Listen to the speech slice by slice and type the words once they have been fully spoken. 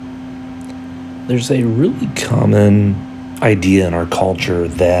There's a really common idea in our culture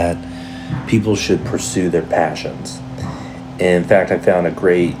that people should pursue their passions. In fact, I found a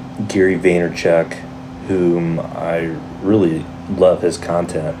great Gary Vaynerchuk, whom I really love his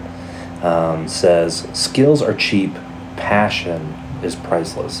content, says skills are cheap, passion is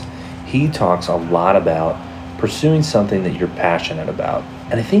priceless. He talks a lot about pursuing something that you're passionate about.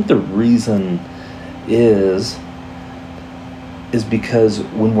 And I think the reason is is because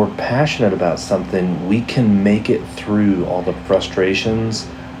when we're passionate about something, we can make it through all the frustrations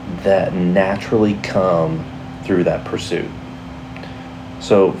that naturally come through that pursuit.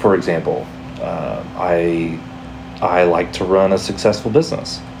 So, for example, I like to run a successful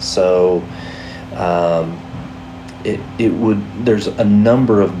business. So, um, it would there's a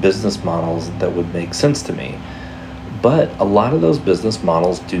number of business models that would make sense to me, but a lot of those business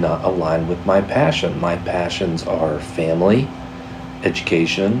models do not align with my passion. My passions are family,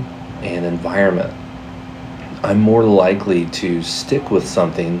 education, and environment. I'm more likely to stick with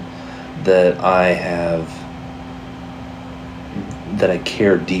something that I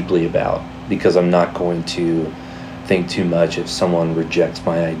care deeply about, because I'm not going to think too much if someone rejects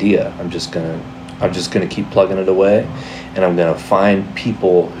my idea. I'm just gonna keep plugging it away, and I'm gonna find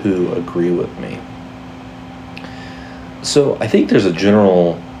people who agree with me. So I think there's a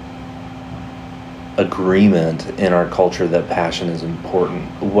general agreement in our culture that passion is important.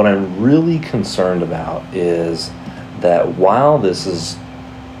 What I'm really concerned about is that while this is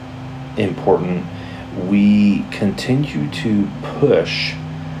important, we continue to push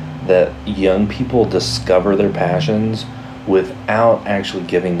that young people discover their passions without actually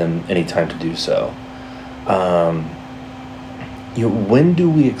giving them any time to do so. Um, when do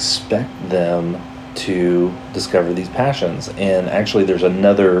we expect them to discover these passions? And actually, there's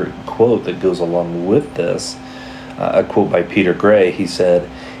another quote that goes along with this, a quote by Peter Gray. He said,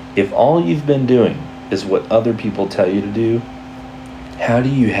 "If all you've been doing is what other people tell you to do, how do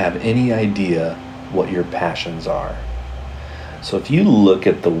you have any idea what your passions are?" So if you look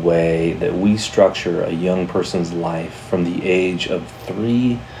at the way that we structure a young person's life from the age of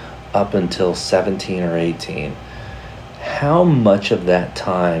 3 up until 17 or 18, how much of that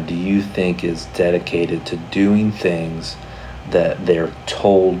time do you think is dedicated to doing things that they're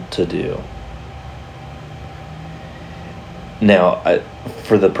told to do? Now,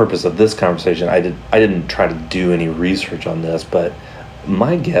 for the purpose of this conversation, I didn't try to do any research on this, but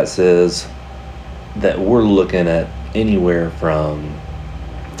my guess is that we're looking at anywhere from,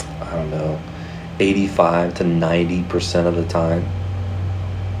 I don't know, 85 to 90% of the time.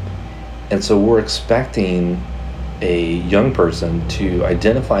 And so we're expecting a young person to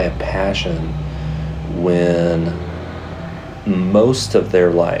identify a passion when most of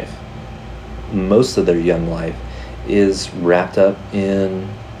their life, most of their young life, is wrapped up in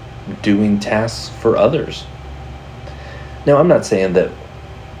doing tasks for others. Now, I'm not saying that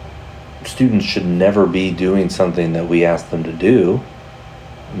students should never be doing something that we ask them to do.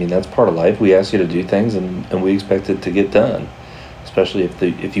 I mean, that's part of life. We ask you to do things, and we expect it to get done, especially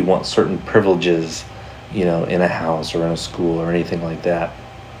if you want certain privileges, in a house or in a school or anything like that.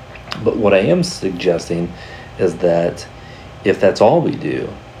 But what I am suggesting is that if that's all we do,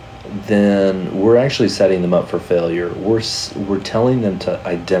 then we're actually setting them up for failure. We're telling them to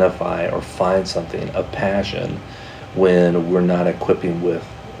identify or find something, a passion, when we're not equipping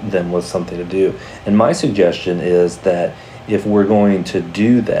them with something to do. And my suggestion is that if we're going to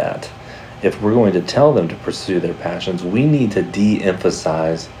do that, if we're going to tell them to pursue their passions, we need to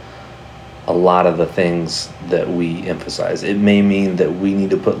de-emphasize a lot of the things that we emphasize. It may mean that we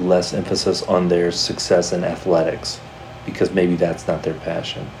need to put less emphasis on their success in athletics, because maybe that's not their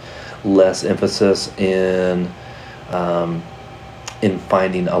passion. Less emphasis um, in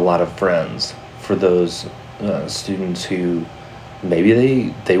finding a lot of friends for those students who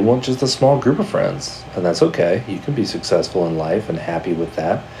maybe they want just a small group of friends, and that's okay. You can be successful in life and happy with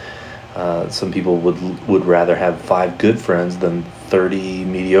that. Some people would rather have 5 good friends than 30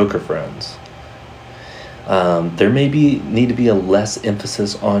 mediocre friends. There need to be a less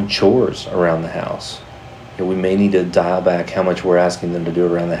emphasis on chores around the house. We may need to dial back how much we're asking them to do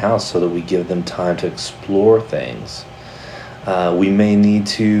around the house so that we give them time to explore things. We may need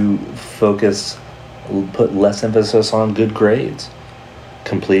to put less emphasis on good grades,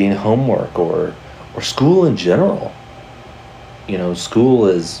 completing homework, or school in general. School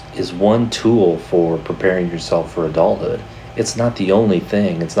is one tool for preparing yourself for adulthood. It's not the only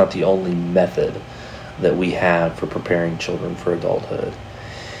thing. It's not the only method that we have for preparing children for adulthood.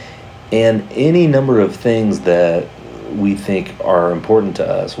 And any number of things that we think are important to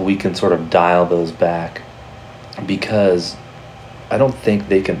us, we can sort of dial those back, because I don't think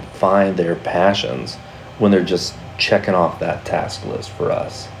they can find their passions when they're just checking off that task list for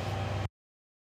us.